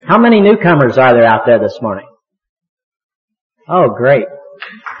How many newcomers are there out there this morning? Oh, great.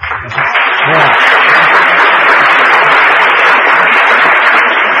 Yeah.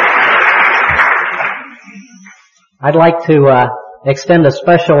 I'd like to extend a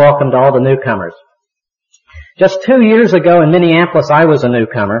special welcome to all the newcomers. Just 2 years ago in Minneapolis, I was a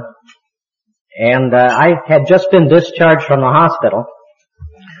newcomer, and I had just been discharged from the hospital,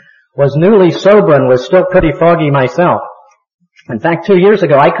 was newly sober and was still pretty foggy myself. In fact, 2 years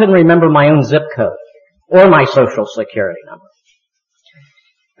ago, I couldn't remember my own zip code or my social security number.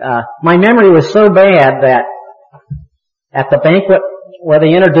 My memory was so bad that at the banquet where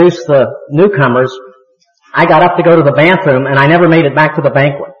they introduced the newcomers, I got up to go to the bathroom and I never made it back to the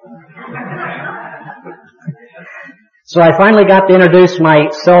banquet. So I finally got to introduce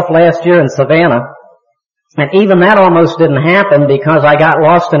myself last year in Savannah, and even that almost didn't happen because I got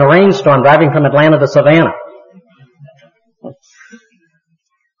lost in a rainstorm driving from Atlanta to Savannah.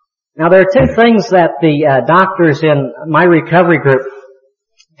 Now there are two things that the doctors in my recovery group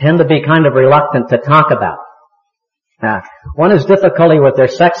tend to be kind of reluctant to talk about. One is difficulty with their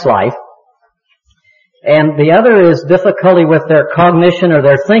sex life, and the other is difficulty with their cognition or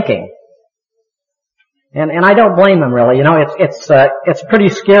their thinking. And I don't blame them really. You know, it's pretty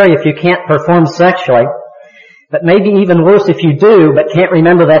scary if you can't perform sexually, but maybe even worse if you do, but can't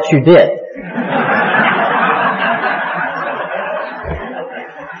remember that you did.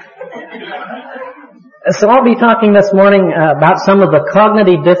 So I'll be talking this morning about some of the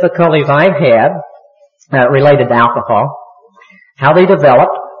cognitive difficulties I've had related to alcohol, how they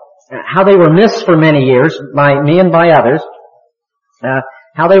developed, how they were missed for many years by me and by others,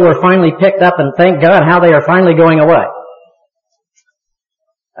 how they were finally picked up, and thank God how they are finally going away.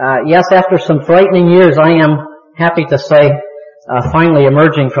 Yes, after some frightening years, I am happy to say finally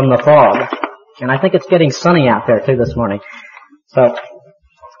emerging from the fog. And I think it's getting sunny out there too this morning. So,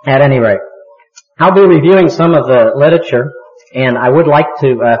 at any rate, I'll be reviewing some of the literature, and I would like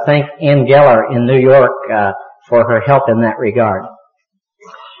to thank Ann Geller in New York for her help in that regard.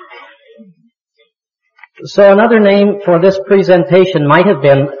 So another name for this presentation might have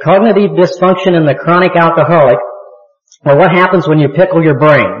been Cognitive Dysfunction in the Chronic Alcoholic, or What Happens When You Pickle Your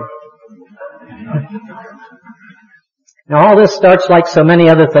Brain. Now all this starts like so many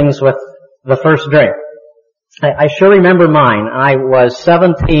other things with the first drink. I sure remember mine. I was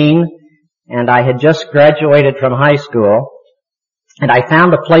 17 and I had just graduated from high school, and I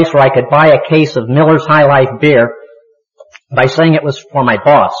found a place where I could buy a case of Miller's High Life beer by saying it was for my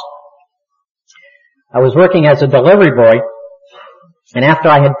boss. I was working as a delivery boy, and after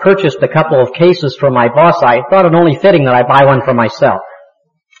I had purchased a couple of cases for my boss, I thought it only fitting that I buy one for myself.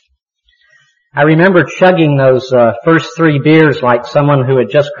 I remember chugging those first 3 beers like someone who had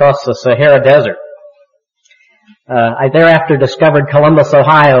just crossed the Sahara Desert. I thereafter discovered Columbus,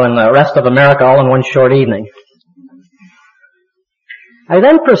 Ohio, and the rest of America all in one short evening. I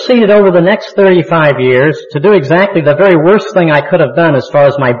then proceeded over the next 35 years to do exactly the very worst thing I could have done as far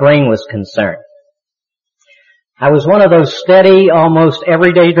as my brain was concerned. I was one of those steady, almost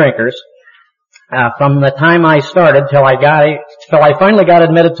everyday drinkers from the time I started till I finally got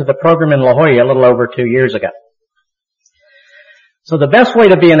admitted to the program in La Jolla a little over 2 years ago. So the best way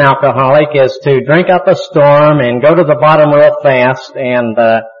to be an alcoholic is to drink up a storm and go to the bottom real fast and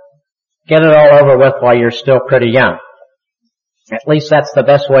get it all over with while you're still pretty young. At least that's the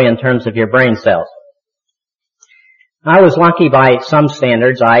best way in terms of your brain cells. I was lucky by some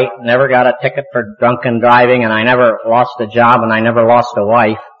standards. I never got a ticket for drunken driving, and I never lost a job, and I never lost a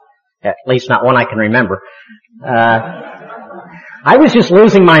wife. At least not one I can remember. I was just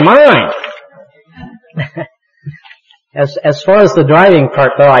losing my mind. As far as the driving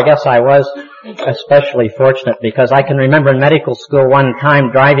part, though, I guess I was especially fortunate because I can remember in medical school one time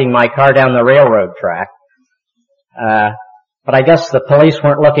driving my car down the railroad track. But I guess the police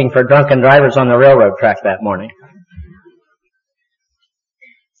weren't looking for drunken drivers on the railroad track that morning.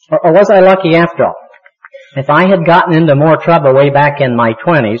 Or was I lucky after all? If I had gotten into more trouble way back in my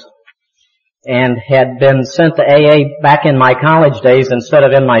 20s and had been sent to AA back in my college days instead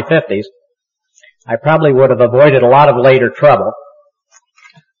of in my 50s, I probably would have avoided a lot of later trouble,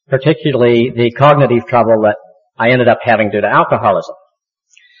 particularly the cognitive trouble that I ended up having due to alcoholism.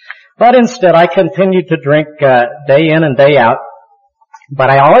 But instead, I continued to drink day in and day out, but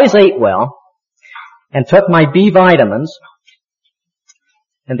I always ate well and took my B vitamins.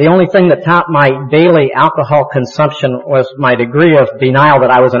 And the only thing that topped my daily alcohol consumption was my degree of denial that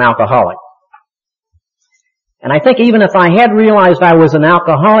I was an alcoholic. And I think even if I had realized I was an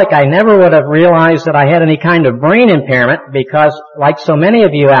alcoholic, I never would have realized that I had any kind of brain impairment because, like so many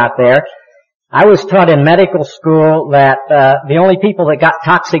of you out there, I was taught in medical school that the only people that got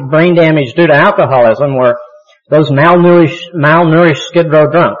toxic brain damage due to alcoholism were those malnourished Skid Row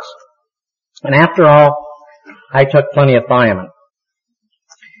drunks. And after all, I took plenty of thiamine.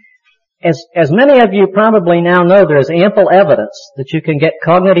 As many of you probably now know, there is ample evidence that you can get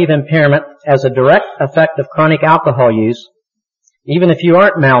cognitive impairment as a direct effect of chronic alcohol use, even if you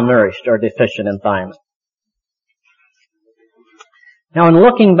aren't malnourished or deficient in thiamine. Now, in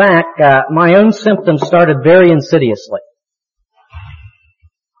looking back, my own symptoms started very insidiously.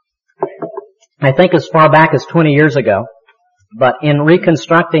 I think as far back as 20 years ago, but in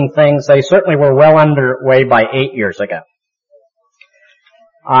reconstructing things, they certainly were well underway by 8 years ago.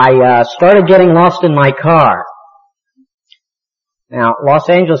 I started getting lost in my car. Now, Los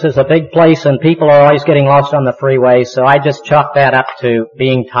Angeles is a big place and people are always getting lost on the freeway, so I just chalked that up to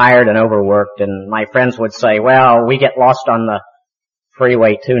being tired and overworked, and my friends would say, well, we get lost on the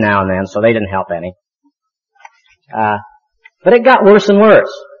freeway too now and then, so they didn't help any. But it got worse and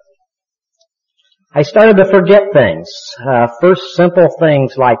worse. I started to forget things. First simple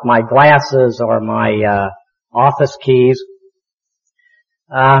things like my glasses or my office keys.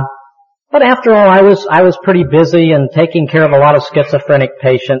 But after all, I was pretty busy and taking care of a lot of schizophrenic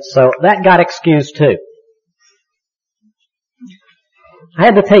patients, so that got excused too. I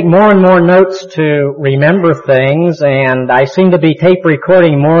had to take more and more notes to remember things, and I seemed to be tape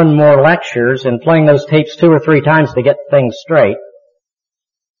recording more and more lectures and playing those tapes 2 or 3 times to get things straight.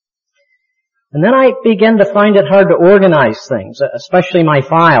 And then I began to find it hard to organize things, especially my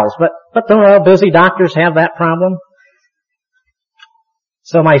files, but don't all busy doctors have that problem?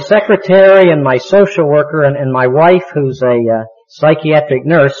 So my secretary and my social worker and my wife, who's a psychiatric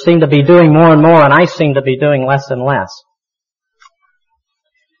nurse, seem to be doing more and more, and I seem to be doing less and less.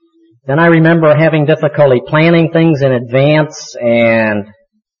 Then I remember having difficulty planning things in advance, and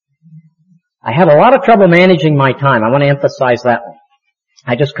I had a lot of trouble managing my time. I want to emphasize that one.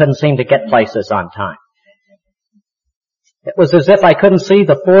 I just couldn't seem to get places on time. It was as if I couldn't see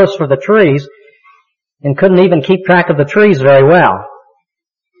the forest for the trees and couldn't even keep track of the trees very well.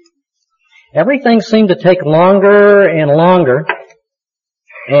 Everything seemed to take longer and longer,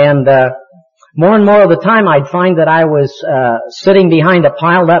 and more and more of the time I'd find that I was sitting behind a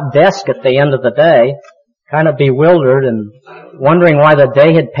piled-up desk at the end of the day, kind of bewildered and wondering why the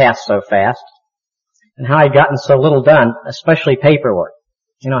day had passed so fast and how I'd gotten so little done, especially paperwork.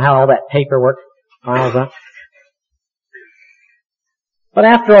 You know how all that paperwork piles up? But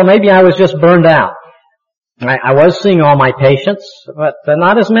after all, maybe I was just burned out. I was seeing all my patients, but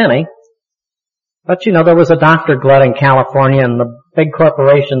not as many. But, you know, there was a doctor glut in California, and the big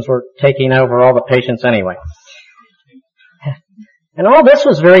corporations were taking over all the patients anyway. And all this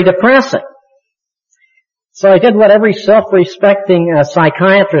was very depressing. So I did what every self-respecting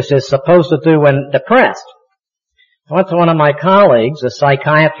psychiatrist is supposed to do when depressed. I went to one of my colleagues, a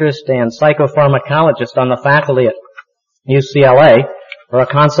psychiatrist and psychopharmacologist on the faculty at UCLA, for a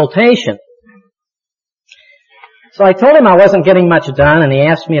consultation. So I told him I wasn't getting much done, and he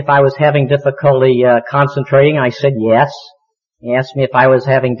asked me if I was having difficulty concentrating. I said yes. He asked me if I was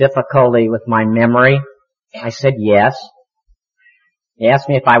having difficulty with my memory. I said yes. He asked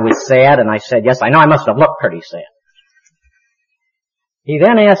me if I was sad, and I said yes. I know I must have looked pretty sad. He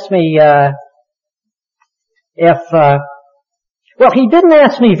then asked me well, he didn't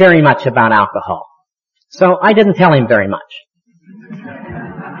ask me very much about alcohol, so I didn't tell him very much.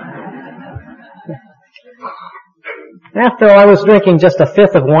 After all, I was drinking just a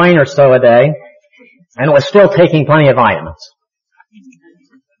fifth of wine or so a day, and was still taking plenty of vitamins.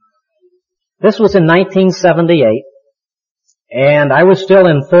 This was in 1978, and I was still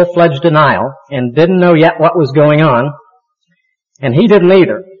in full-fledged denial, and didn't know yet what was going on, and he didn't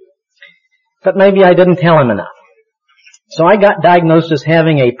either. But maybe I didn't tell him enough. So I got diagnosed as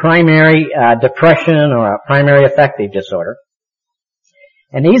having a primary depression or a primary affective disorder.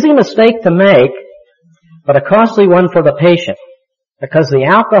 An easy mistake to make, but a costly one for the patient, because the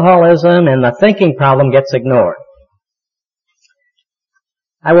alcoholism and the thinking problem gets ignored.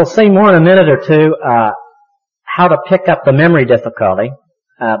 I will say more in a minute or two how to pick up the memory difficulty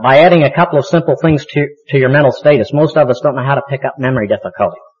by adding a couple of simple things to your mental status. Most of us don't know how to pick up memory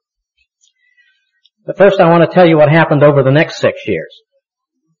difficulty. But first I want to tell you what happened over the next 6 years.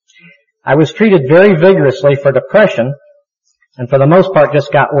 I was treated very vigorously for depression, and for the most part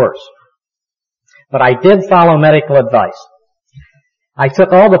just got worse. But I did follow medical advice. I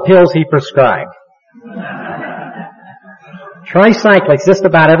took all the pills he prescribed. Tricyclics, just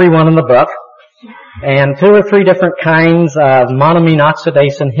about every one in the book, and 2 or 3 different kinds of monoamine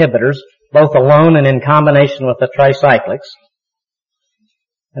oxidase inhibitors, both alone and in combination with the tricyclics.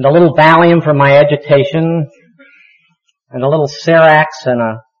 and a little Valium for my agitation, and a little Serax and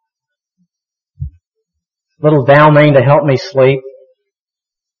a little Dalmane to help me sleep.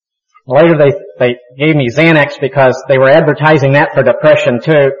 Later they gave me Xanax because they were advertising that for depression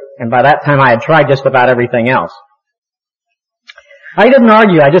too, and by that time I had tried just about everything else. I didn't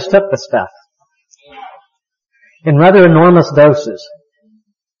argue, I just took the stuff in rather enormous doses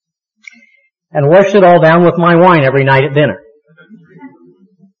and washed it all down with my wine every night at dinner.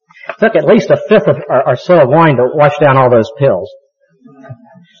 It took at least a fifth or so of wine to wash down all those pills.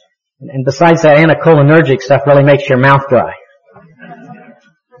 And besides, that anticholinergic stuff really makes your mouth dry.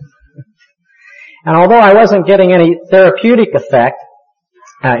 And although I wasn't getting any therapeutic effect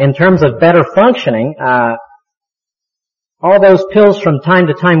in terms of better functioning, all those pills from time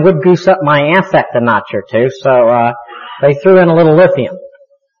to time would goose up my affect a notch or two, so they threw in a little lithium.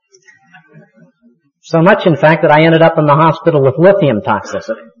 So much, in fact, that I ended up in the hospital with lithium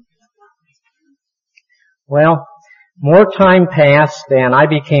toxicity. Well, more time passed, and I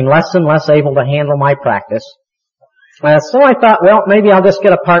became less and less able to handle my practice. So I thought, well, maybe I'll just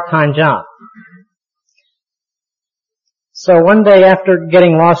get a part-time job. So one day after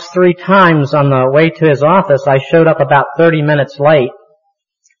getting lost 3 times on the way to his office, I showed up about 30 minutes late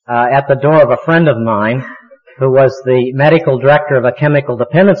at the door of a friend of mine who was the medical director of a chemical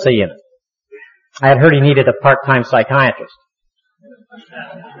dependency unit. I had heard he needed a part-time psychiatrist.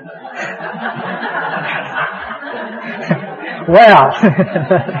 Well,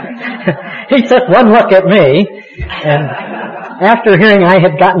 he took one look at me, and after hearing I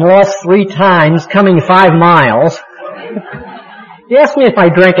had gotten lost 3 times, coming 5 miles, he asked me if I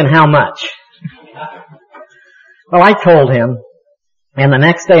drank and how much. Well, I told him, and the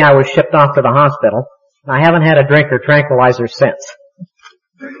next day I was shipped off to the hospital. I haven't had a drink or tranquilizer since.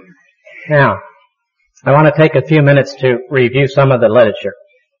 Now, I want to take a few minutes to review some of the literature.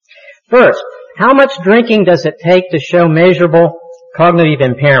 First, how much drinking does it take to show measurable cognitive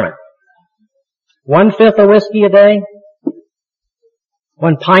impairment? 1/5 of whiskey a day?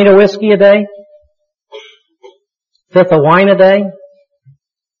 1 pint of whiskey a day? 1/5 of wine a day?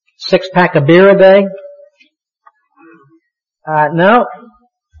 6-pack of beer a day? No.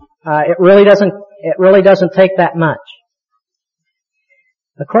 It really doesn't take that much.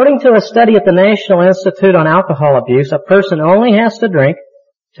 According to a study at the National Institute on Alcohol Abuse, a person only has to drink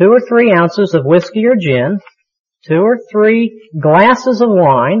 2 or 3 ounces of whiskey or gin, 2 or 3 glasses of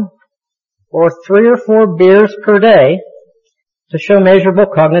wine, or 3 or 4 beers per day to show measurable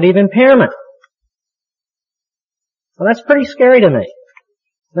cognitive impairment. Well, that's pretty scary to me.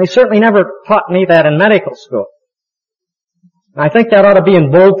 They certainly never taught me that in medical school. I think that ought to be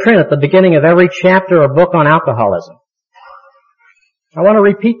in bold print at the beginning of every chapter or book on alcoholism. I want to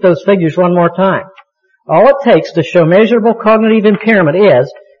repeat those figures one more time. All it takes to show measurable cognitive impairment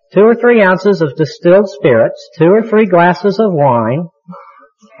is 2 or 3 ounces of distilled spirits, 2 or 3 glasses of wine,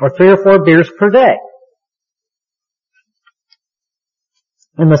 or 3 or 4 beers per day.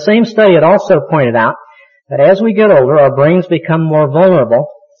 In the same study, it also pointed out that as we get older, our brains become more vulnerable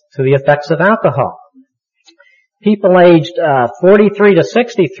to the effects of alcohol. People aged 43 to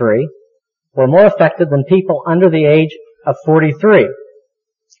 63 were more affected than people under the age of 43.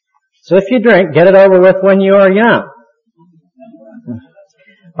 So if you drink, get it over with when you are young.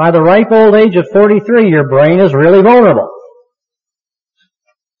 By the ripe old age of 43, your brain is really vulnerable.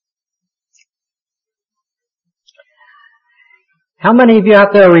 How many of you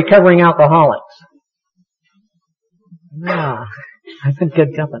out there are recovering alcoholics? I've been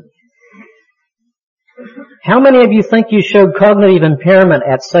good company. How many of you think you showed cognitive impairment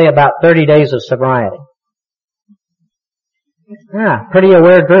at, say, about 30 days of sobriety? Pretty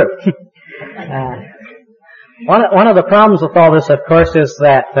aware group. One of the problems with all this, of course, is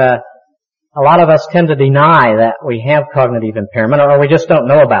that a lot of us tend to deny that we have cognitive impairment, or we just don't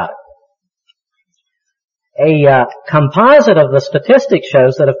know about it. A composite of the statistics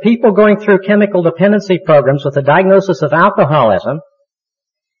shows that of people going through chemical dependency programs with a diagnosis of alcoholism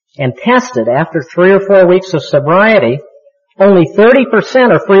and tested after 3 or 4 weeks of sobriety, only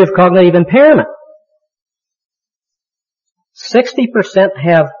 30% are free of cognitive impairment. 60%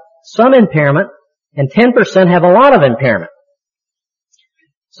 have some impairment, and 10% have a lot of impairment.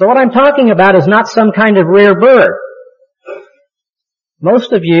 So what I'm talking about is not some kind of rare bird.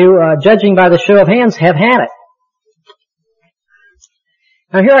 Most of you, judging by the show of hands, have had it.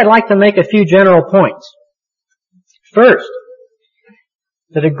 Now here I'd like to make a few general points. First,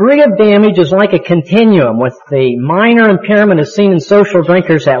 the degree of damage is like a continuum, with the minor impairment is seen in social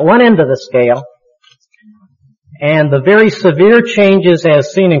drinkers at one end of the scale, and the very severe changes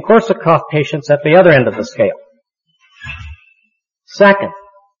as seen in Korsakoff patients at the other end of the scale. Second,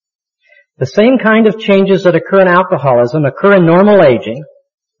 The same kind of changes that occur in alcoholism occur in normal aging,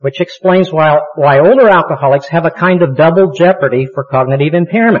 which explains why older alcoholics have a kind of double jeopardy for cognitive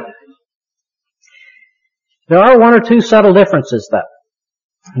impairment. There are one or two subtle differences, though.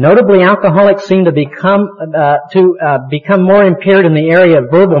 Notably, alcoholics seem to become more impaired in the area of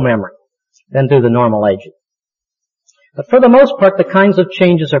verbal memory than do the normal aging. But for the most part, the kinds of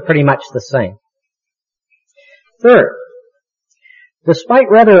changes are pretty much the same. Third, despite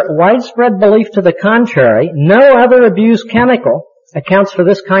rather widespread belief to the contrary, no other abused chemical accounts for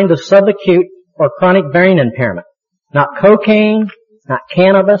this kind of subacute or chronic brain impairment. Not cocaine, not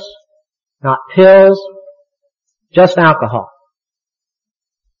cannabis, not pills, just alcohol.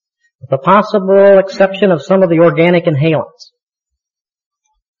 With the possible exception of some of the organic inhalants.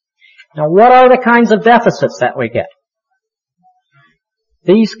 Now, what are the kinds of deficits that we get?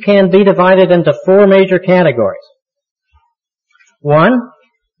 These can be divided into four major categories. One,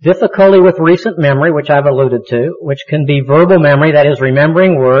 difficulty with recent memory, which I've alluded to, which can be verbal memory, that is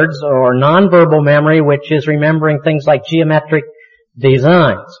remembering words, or nonverbal memory, which is remembering things like geometric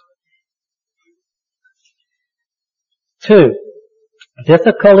designs. Two,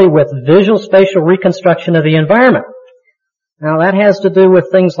 difficulty with visual spatial reconstruction of the environment. Now that has to do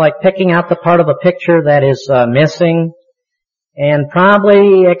with things like picking out the part of a picture that is missing, and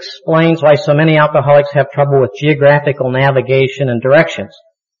probably explains why so many alcoholics have trouble with geographical navigation and directions.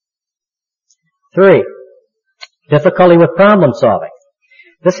 Three, difficulty with problem solving.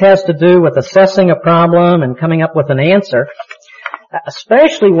 This has to do with assessing a problem and coming up with an answer,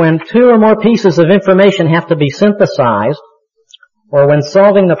 especially when two or more pieces of information have to be synthesized, or when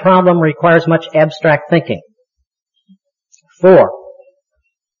solving the problem requires much abstract thinking. Four,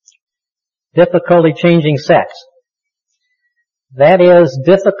 difficulty changing sex. That is,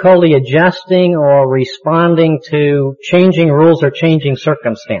 difficulty adjusting or responding to changing rules or changing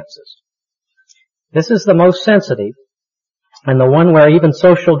circumstances. This is the most sensitive, and the one where even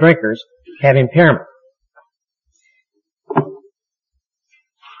social drinkers have impairment.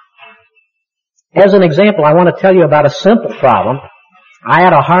 As an example, I want to tell you about a simple problem I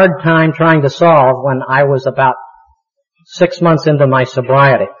had a hard time trying to solve when I was about 6 months into my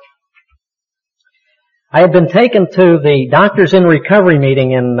sobriety. I had been taken to the Doctors in Recovery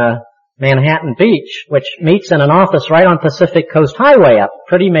meeting in Manhattan Beach, which meets in an office right on Pacific Coast Highway, a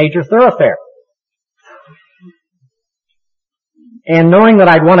pretty major thoroughfare. And knowing that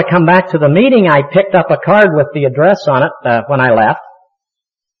I'd want to come back to the meeting, I picked up a card with the address on it when I left.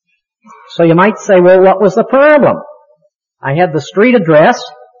 So you might say, well, what was the problem? I had the street address,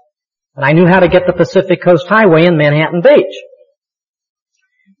 and I knew how to get to Pacific Coast Highway in Manhattan Beach.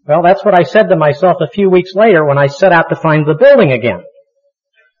 Well, that's what I said to myself a few weeks later when I set out to find the building again.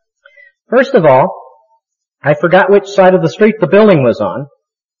 First of all, I forgot which side of the street the building was on,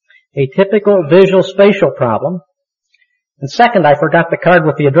 a typical visual spatial problem. And second, I forgot the card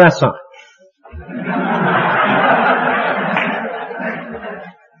with the address on it.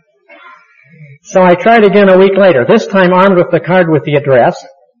 So I tried again a week later, this time armed with the card with the address,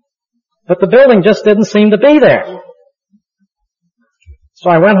 but the building just didn't seem to be there. So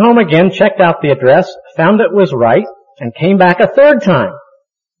I went home again, checked out the address, found it was right, and came back a third time.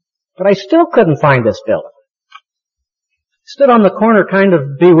 But I still couldn't find this building. Stood on the corner kind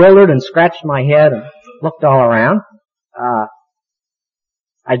of bewildered and scratched my head and looked all around.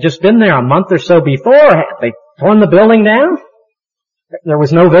 I'd just been there a month or so before. Had they torn the building down? There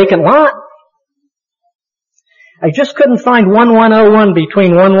was no vacant lot. I just couldn't find 1101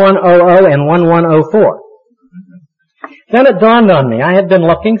 between 1100 and 1104. Then it dawned on me, I had been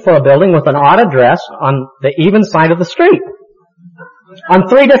looking for a building with an odd address on the even side of the street. On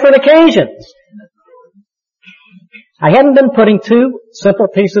 3 different occasions. I hadn't been putting 2 simple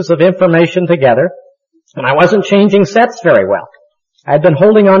pieces of information together, and I wasn't changing sets very well. I had been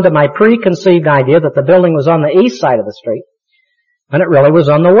holding on to my preconceived idea that the building was on the east side of the street, and it really was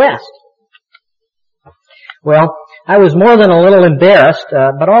on the west. Well, I was more than a little embarrassed,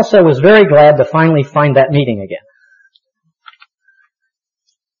 but also was very glad to finally find that meeting again.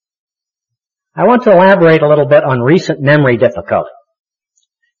 I want to elaborate a little bit on recent memory difficulty.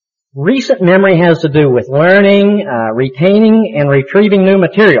 Recent memory has to do with learning, retaining, and retrieving new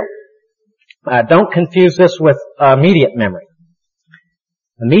material. Don't confuse this with immediate memory.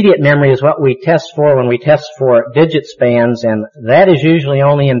 Immediate memory is what we test for when we test for digit spans, and that is usually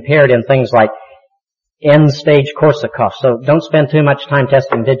only impaired in things like end-stage Korsakoff, so don't spend too much time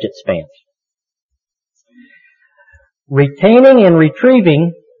testing digit spans. Retaining and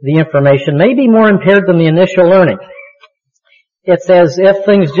retrieving the information may be more impaired than the initial learning. It's as if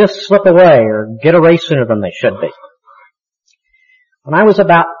things just slip away or get erased sooner than they should be. When I was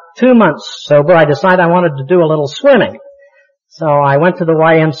about 2 months sober, I decided I wanted to do a little swimming. So I went to the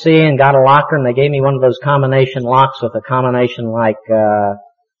YMCA and got a locker, and they gave me one of those combination locks with a combination like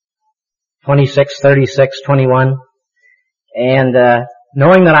 26, 36, 21. And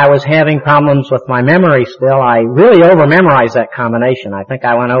knowing that I was having problems with my memory still, I really over-memorized that combination. I think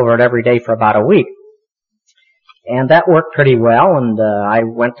I went over it every day for about a week. And that worked pretty well, and I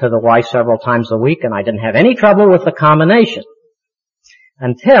went to the Y several times a week, and I didn't have any trouble with the combination.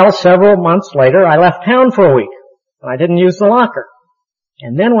 Until several months later, I left town for a week. I didn't use the locker.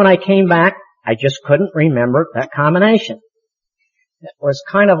 And then when I came back, I just couldn't remember that combination. It was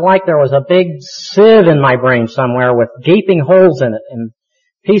kind of like there was a big sieve in my brain somewhere with gaping holes in it, and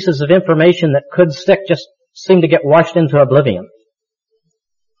pieces of information that could stick just seemed to get washed into oblivion.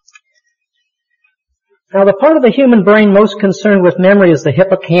 Now, the part of the human brain most concerned with memory is the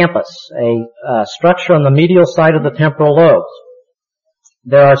hippocampus, a structure on the medial side of the temporal lobes.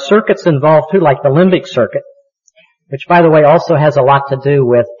 There are circuits involved too, like the limbic circuit, which, by the way, also has a lot to do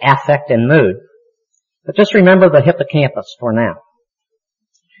with affect and mood. But just remember the hippocampus for now.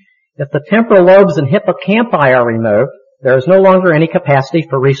 If the temporal lobes and hippocampi are removed, there is no longer any capacity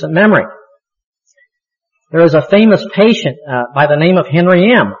for recent memory. There is a famous patient by the name of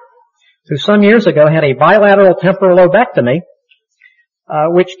Henry M., who some years ago had a bilateral temporal lobectomy,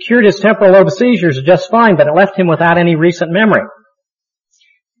 which cured his temporal lobe seizures just fine, but it left him without any recent memory.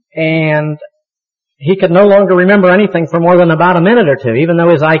 And he could no longer remember anything for more than about a minute or two, even though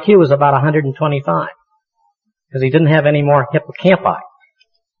his IQ was about 125, because he didn't have any more hippocampi.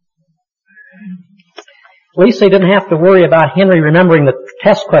 At least they didn't have to worry about Henry remembering the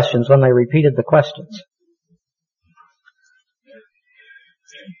test questions when they repeated the questions.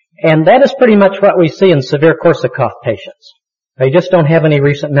 And that is pretty much what we see in severe Korsakoff patients. They just don't have any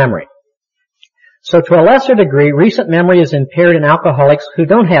recent memory. So to a lesser degree, recent memory is impaired in alcoholics who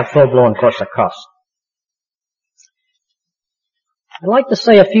don't have full-blown Korsakoffs. I'd like to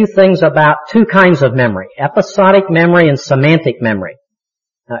say a few things about two kinds of memory, episodic memory and semantic memory.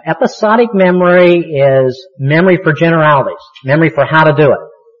 Now, episodic memory is memory for generalities, memory for how to do it.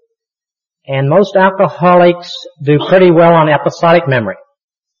 And most alcoholics do pretty well on episodic memory.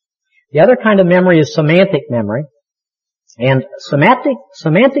 The other kind of memory is semantic memory. And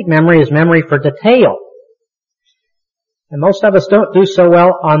semantic memory is memory for detail. And most of us don't do so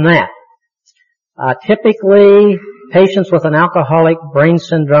well on that. Typically, patients with an alcoholic brain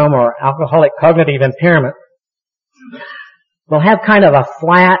syndrome or alcoholic cognitive impairment will have kind of a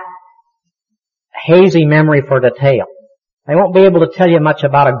flat, hazy memory for detail. They won't be able to tell you much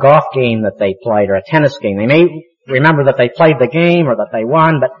about a golf game that they played or a tennis game. They may remember that they played the game or that they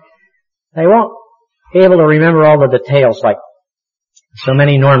won, but they won't be able to remember all the details like so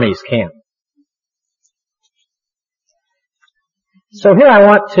many normies can. So here I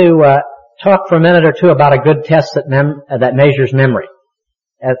want to talk for a minute or two about a good test that measures memory.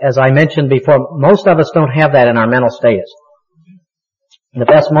 As I mentioned before, most of us don't have that in our mental status. The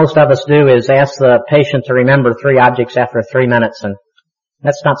best most of us do is ask the patient to remember 3 objects after 3 minutes, and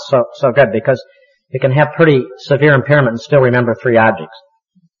that's not so good because you can have pretty severe impairment and still remember 3 objects.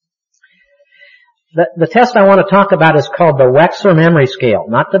 The test I want to talk about is called the Wechsler Memory Scale,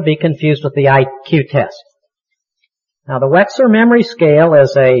 not to be confused with the IQ test. Now, the Wechsler Memory Scale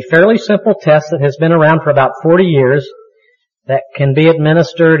is a fairly simple test that has been around for about 40 years that can be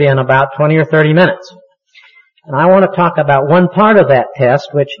administered in about 20 or 30 minutes. And I want to talk about one part of that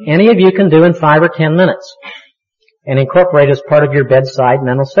test, which any of you can do in 5 or 10 minutes and incorporate as part of your bedside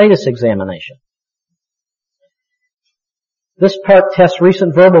mental status examination. This part tests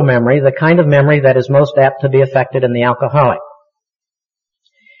recent verbal memory, the kind of memory that is most apt to be affected in the alcoholic.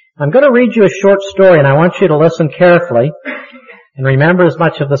 I'm going to read you a short story, and I want you to listen carefully and remember as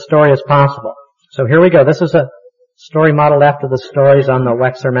much of the story as possible. So here we go. This is a story modeled after the stories on the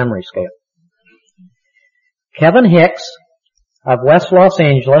Wechsler Memory Scale. Kevin Hicks of West Los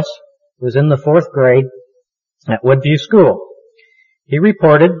Angeles was in the 4th grade at Woodview School. He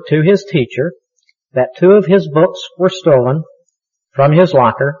reported to his teacher that 2 of his books were stolen from his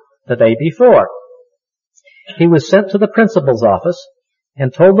locker the day before. He was sent to the principal's office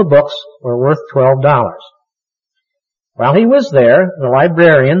and told the books were worth $12. While he was there, the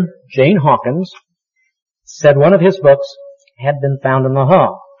librarian, Jane Hawkins, said one of his books had been found in the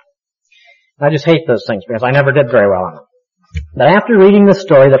hall. I just hate those things because I never did very well on them. But after reading the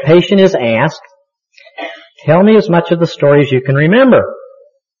story, the patient is asked, tell me as much of the story as you can remember.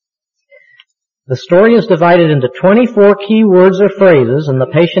 The story is divided into 24 key words or phrases, and the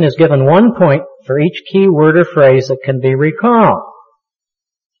patient is given 1 point for each key word or phrase that can be recalled.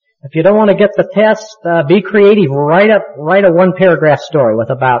 If you don't want to get the test, be creative. Write a one-paragraph story with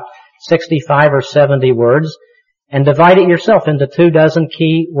about 65 or 70 words and divide it yourself into 24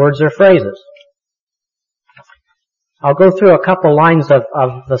 key words or phrases. I'll go through a couple lines of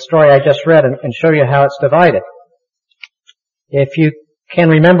the story I just read and show you how it's divided. If you can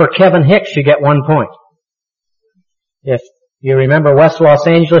remember Kevin Hicks, you get 1 point. If you remember West Los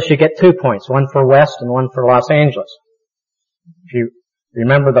Angeles, you get 2 points, one for West and one for Los Angeles. If you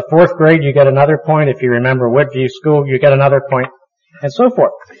remember the 4th grade, you get another point. If you remember Woodview School, you get another point, and so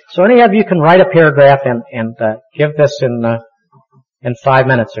forth. So any of you can write a paragraph and give this in 5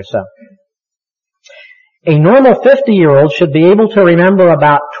 minutes or so. A normal 50-year-old should be able to remember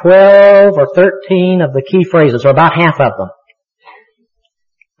about 12 or 13 of the key phrases, or about half of them.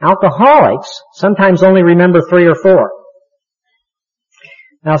 Alcoholics sometimes only remember 3 or 4.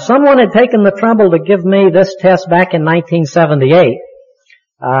 Now, if someone had taken the trouble to give me this test back in 1978,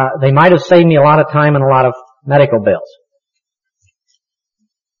 they might have saved me a lot of time and a lot of medical bills.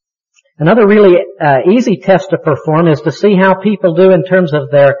 Another really easy test to perform is to see how people do in terms of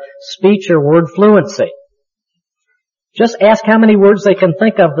their speech or word fluency. Just ask how many words they can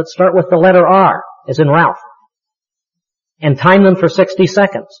think of that start with the letter R, as in Ralph, and time them for 60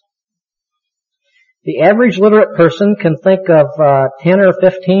 seconds. The average literate person can think of 10 or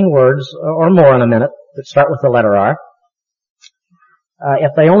 15 words or more in a minute that start with the letter R.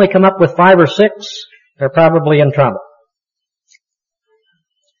 If they only come up with 5 or 6, they're probably in trouble.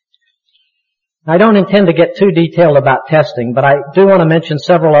 I don't intend to get too detailed about testing, but I do want to mention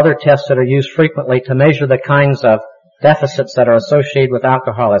several other tests that are used frequently to measure the kinds of deficits that are associated with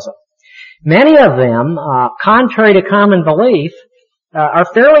alcoholism. Many of them, contrary to common belief, are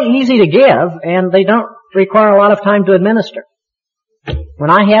fairly easy to give, and they don't require a lot of time to administer. When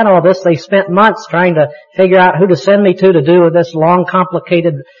I had all this, they spent months trying to figure out who to send me to do this long,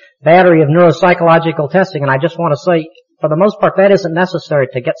 complicated battery of neuropsychological testing, and I just want to say, for the most part, that isn't necessary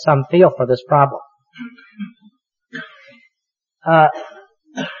to get some feel for this problem.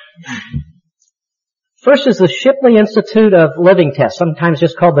 First is the Shipley Institute of Living Test, sometimes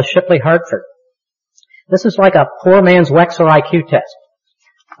just called the Shipley-Hartford. This is like a poor man's Wechsler IQ test.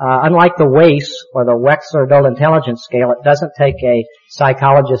 Unlike the WAIS, or the Wechsler Adult Intelligence Scale, it doesn't take a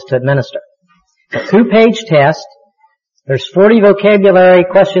psychologist to administer. A 2-page test. There's 40 vocabulary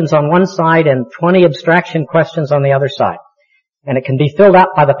questions on one side and 20 abstraction questions on the other side. And it can be filled out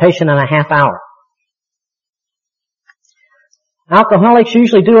by the patient in a half hour. Alcoholics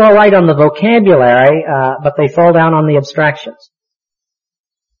usually do all right on the vocabulary, but they fall down on the abstractions.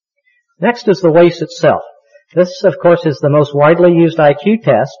 Next is the WAIS itself. This, of course, is the most widely used IQ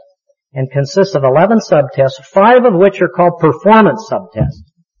test and consists of 11 subtests, 5 of which are called performance subtests.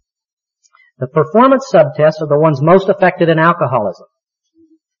 The performance subtests are the ones most affected in alcoholism.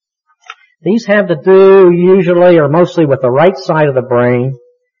 These have to do usually or mostly with the right side of the brain,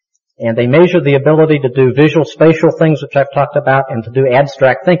 and they measure the ability to do visual spatial things, which I've talked about, and to do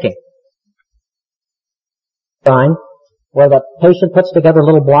abstract thinking. Where the patient puts together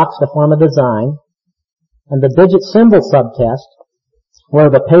little blocks to form a design, and the digit symbol subtest, where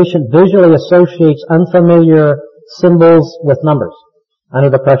the patient visually associates unfamiliar symbols with numbers under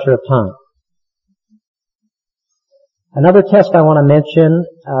the pressure of time. Another test I want to mention,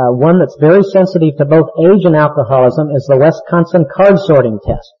 one that's very sensitive to both age and alcoholism, is the Wisconsin card sorting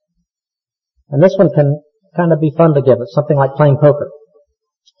test. And this one can kind of be fun to give. It's something like playing poker.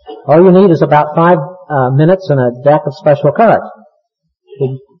 All you need is about 5 minutes and a deck of special cards.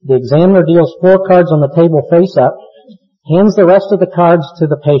 The examiner deals 4 cards on the table face up, hands the rest of the cards to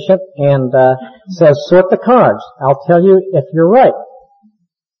the patient, and says, "Sort the cards. I'll tell you if you're right."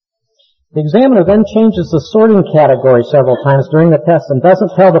 The examiner then changes the sorting category several times during the test and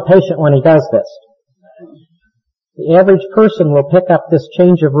doesn't tell the patient when he does this. The average person will pick up this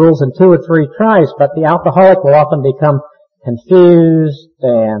change of rules in 2 or 3 tries, but the alcoholic will often become confused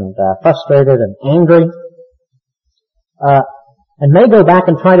and frustrated and angry, and may go back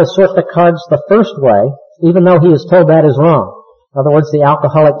and try to sort the cards the first way, even though he is told that is wrong. In other words, the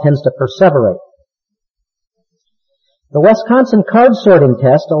alcoholic tends to perseverate. The Wisconsin card sorting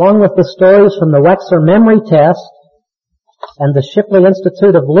test, along with the stories from the Wechsler memory test and the Shipley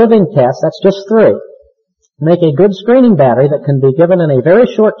Institute of Living test, that's just 3, make a good screening battery that can be given in a very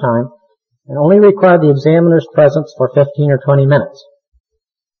short time and only require the examiner's presence for 15 or 20 minutes.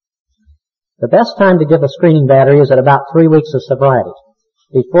 The best time to give a screening battery is at about 3 weeks of sobriety.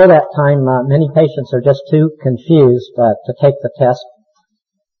 Before that time, many patients are just too confused to take the test.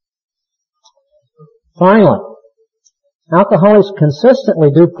 Finally, alcoholics consistently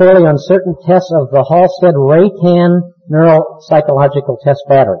do poorly on certain tests of the Halstead-Raytan neuropsychological test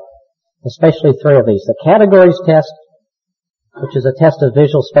battery. especially three of these. The categories test, which is a test of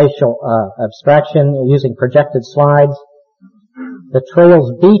visual spatial abstraction using projected slides. The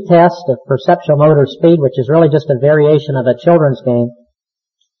Trails B test of perceptual motor speed, which is really just a variation of a children's game.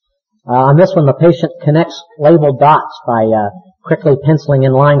 On this one, the patient connects labeled dots by quickly penciling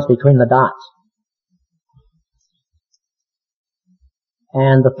in lines between the dots.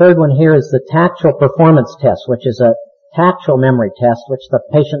 And the third one here is the tactile performance test, which is a tactile memory test, which the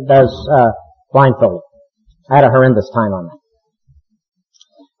patient does blindfolded. I had a horrendous time on that.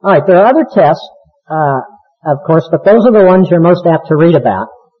 All right, there are other tests, of course, but those are the ones you're most apt to read about.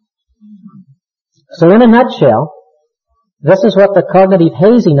 So in a nutshell, this is what the cognitive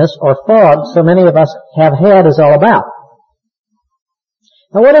haziness or fog so many of us have had is all about.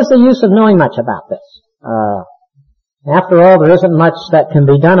 Now, what is the use of knowing much about this? After all, there isn't much that can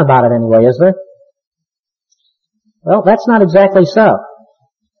be done about it anyway, is there? Well, that's not exactly so.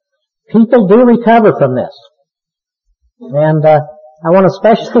 People do recover from this. And I want to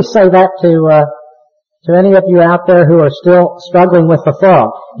especially say that to any of you out there who are still struggling with the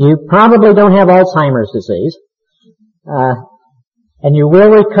fog. You probably don't have Alzheimer's disease. And you will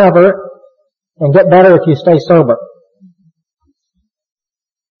recover and get better if you stay sober.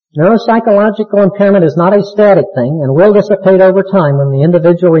 Neuropsychological impairment is not a static thing and will dissipate over time when the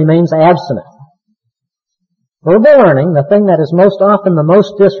individual remains abstinent. Verbal learning, the thing that is most often the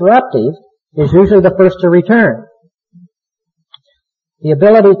most disruptive, is usually the first to return. The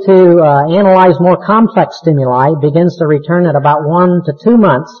ability to analyze more complex stimuli begins to return at about 1 to 2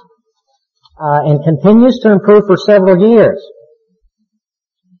 months and continues to improve for several years.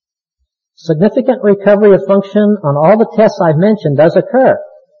 Significant recovery of function on all the tests I've mentioned does occur.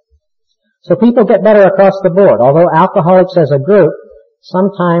 So people get better across the board, although alcoholics as a group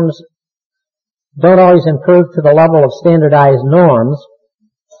sometimes don't always improve to the level of standardized norms,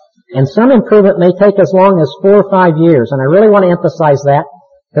 and some improvement may take as long as 4 or 5 years, and I really want to emphasize that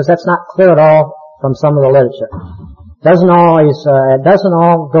because that's not clear at all from some of the literature. It doesn't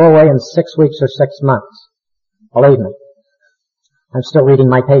all go away in 6 weeks or 6 months. Believe me. I'm still reading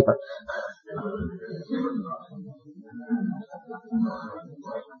my paper.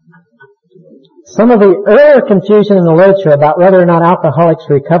 Some of the earlier confusion in the literature about whether or not alcoholics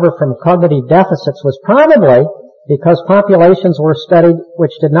recover from cognitive deficits was probably because populations were studied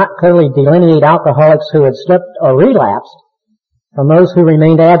which did not clearly delineate alcoholics who had slipped or relapsed from those who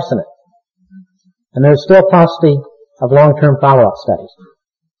remained abstinent. And there's still paucity of long-term follow-up studies.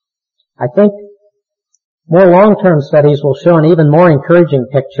 I think more long-term studies will show an even more encouraging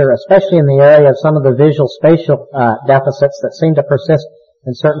picture, especially in the area of some of the visual spatial deficits that seem to persist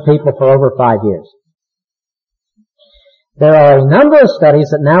in certain people for over 5 years. There are a number of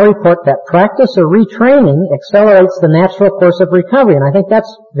studies that now report that practice or retraining accelerates the natural course of recovery, and I think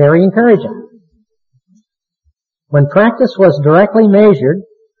that's very encouraging. When practice was directly measured,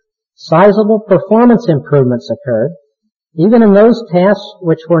 sizable performance improvements occurred, even in those tasks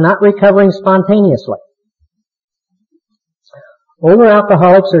which were not recovering spontaneously. Older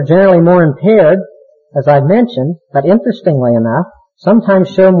alcoholics are generally more impaired, as I've mentioned, but interestingly enough, sometimes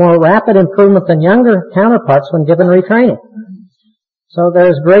show more rapid improvement than younger counterparts when given retraining. So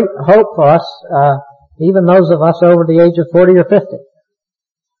there's great hope for us, even those of us over the age of 40 or 50.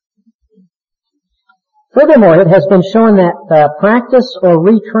 Furthermore, it has been shown that practice or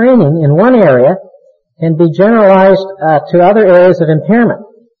retraining in one area can be generalized to other areas of impairment.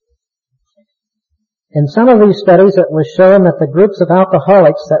 In some of these studies, it was shown that the groups of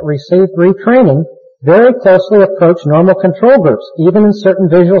alcoholics that received retraining very closely approach normal control groups, even in certain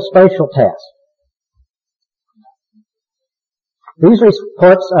visual spatial tasks. These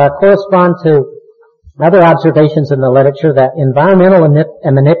reports correspond to other observations in the literature that environmental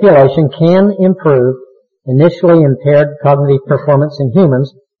manipulation can improve initially impaired cognitive performance in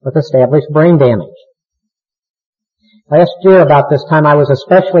humans with established brain damage. Last year about this time I was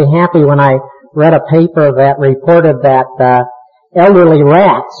especially happy when I read a paper that reported that elderly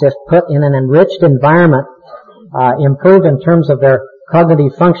rats, if put in an enriched environment, improve in terms of their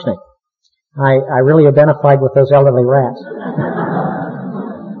cognitive functioning. I really identified with those elderly rats.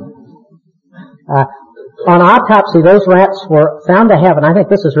 On autopsy, those rats were found to have, and I think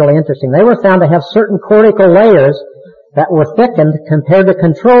this is really interesting, they were found to have certain cortical layers that were thickened compared to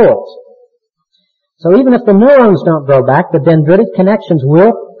controls. So even if the neurons don't grow back, the dendritic connections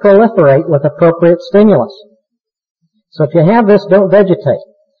will proliferate with appropriate stimulus. So if you have this, don't vegetate.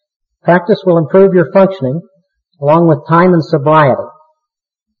 Practice will improve your functioning, along with time and sobriety.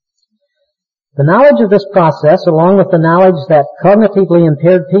 The knowledge of this process, along with the knowledge that cognitively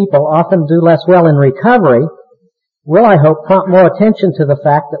impaired people often do less well in recovery, will, I hope, prompt more attention to the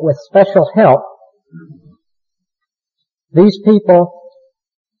fact that with special help, these people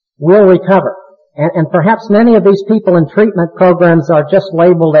will recover. And perhaps many of these people in treatment programs are just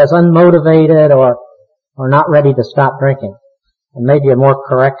labeled as unmotivated or not ready to stop drinking. And maybe a more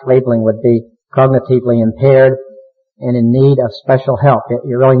correct labeling would be cognitively impaired and in need of special help.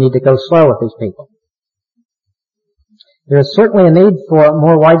 You really need to go slow with these people. There is certainly a need for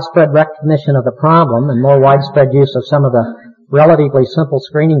more widespread recognition of the problem and more widespread use of some of the relatively simple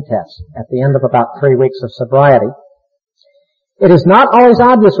screening tests at the end of about 3 weeks of sobriety. It is not always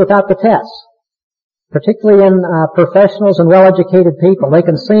obvious without the tests, particularly in professionals and well-educated people. They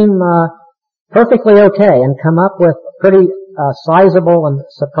can seem perfectly okay and come up with pretty sizable and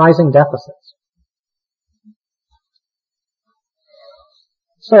surprising deficits.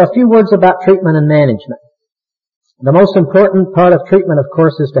 So a few words about treatment and management. The most important part of treatment, of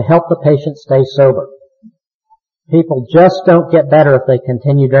course, is to help the patient stay sober. People just don't get better if they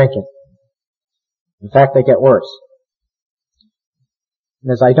continue drinking. In fact, they get worse.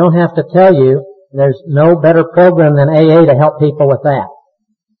 And as I don't have to tell you, there's no better program than AA to help people with that.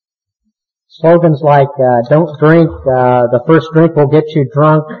 Slogans like, don't drink, the first drink will get you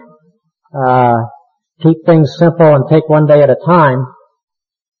drunk, keep things simple and take one day at a time,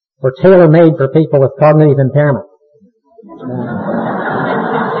 were tailor-made for people with cognitive impairment.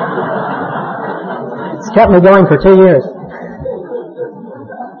 It's kept me going for 2 years.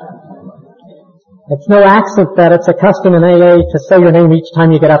 It's no accident that it's a custom in AA to say your name each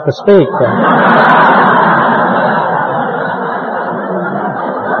time you get up to speak.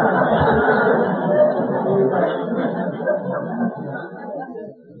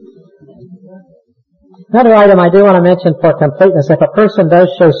 Another item I do want to mention for completeness, if a person does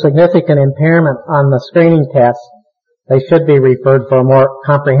show significant impairment on the screening test, they should be referred for a more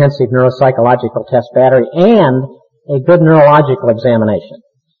comprehensive neuropsychological test battery and a good neurological examination.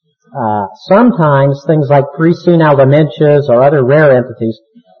 Sometimes things like pre-senile dementias or other rare entities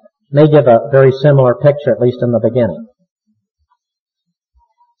may give a very similar picture, at least in the beginning.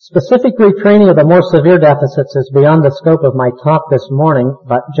 Specific retraining of the more severe deficits is beyond the scope of my talk this morning,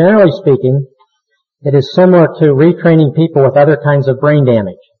 but generally speaking, it is similar to retraining people with other kinds of brain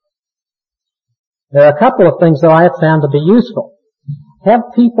damage. There are a couple of things that I have found to be useful. Have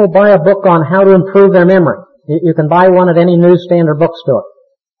people buy a book on how to improve their memory. You can buy one at any newsstand or bookstore.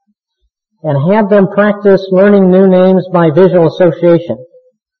 And have them practice learning new names by visual association.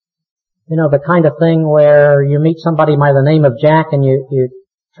 You know, the kind of thing where you meet somebody by the name of Jack and you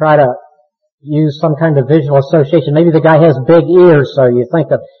try to use some kind of visual association. Maybe the guy has big ears, so you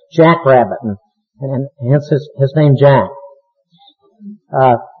think of Jackrabbit and hence his name Jack.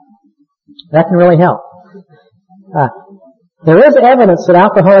 That can really help. There is evidence that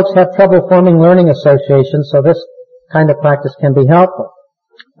alcoholics have trouble forming learning associations, so this kind of practice can be helpful.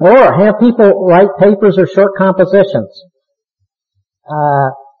 Or have people write papers or short compositions.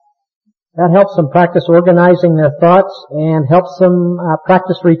 That helps them practice organizing their thoughts and helps them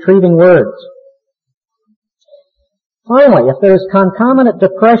practice retrieving words. Finally, if there is concomitant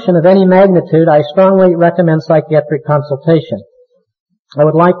depression of any magnitude, I strongly recommend psychiatric consultation. I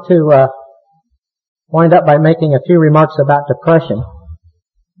would like to wind up by making a few remarks about depression.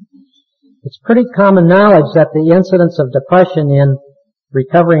 It's pretty common knowledge that the incidence of depression in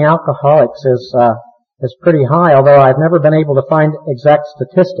recovering alcoholics is pretty high, although I've never been able to find exact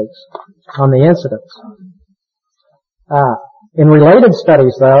statistics on the incidence. In related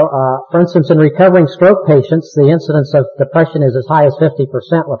studies, though, for instance, in recovering stroke patients, the incidence of depression is as high as 50%,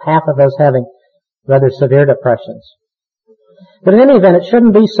 with half of those having rather severe depressions. But in any event, it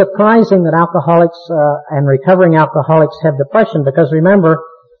shouldn't be surprising that alcoholics and recovering alcoholics have depression, because remember,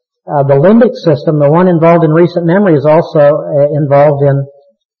 the limbic system, the one involved in recent memory, is also involved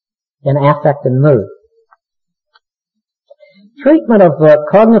in affect and mood. Treatment of the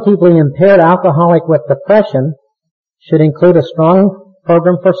cognitively impaired alcoholic with depression should include a strong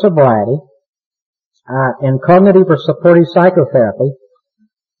program for sobriety and cognitive or supportive psychotherapy,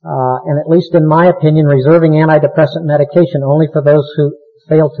 and at least in my opinion, reserving antidepressant medication only for those who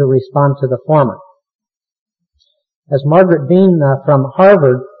fail to respond to the former. As Margaret Bean from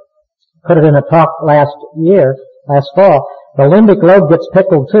Harvard put it in a talk last fall, the limbic lobe gets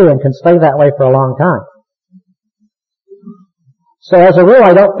pickled too and can stay that way for a long time. So as a rule,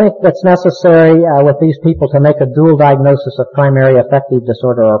 I don't think it's necessary with these people to make a dual diagnosis of primary affective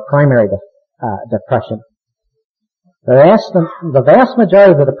disorder or primary depression. The vast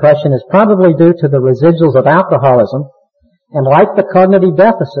majority of the depression is probably due to the residuals of alcoholism, and like the cognitive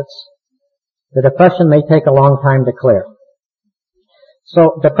deficits, the depression may take a long time to clear.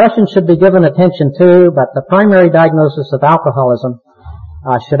 So depression should be given attention too, but the primary diagnosis of alcoholism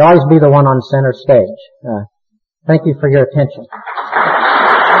should always be the one on center stage. Thank you for your attention.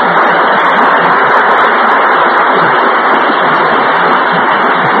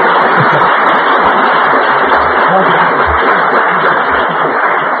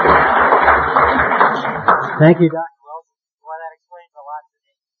 Thank you, Dr. Wilson. Well, that explains a lot to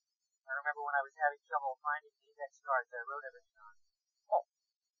me. I remember when I was having trouble finding the index cards, I wrote everything on.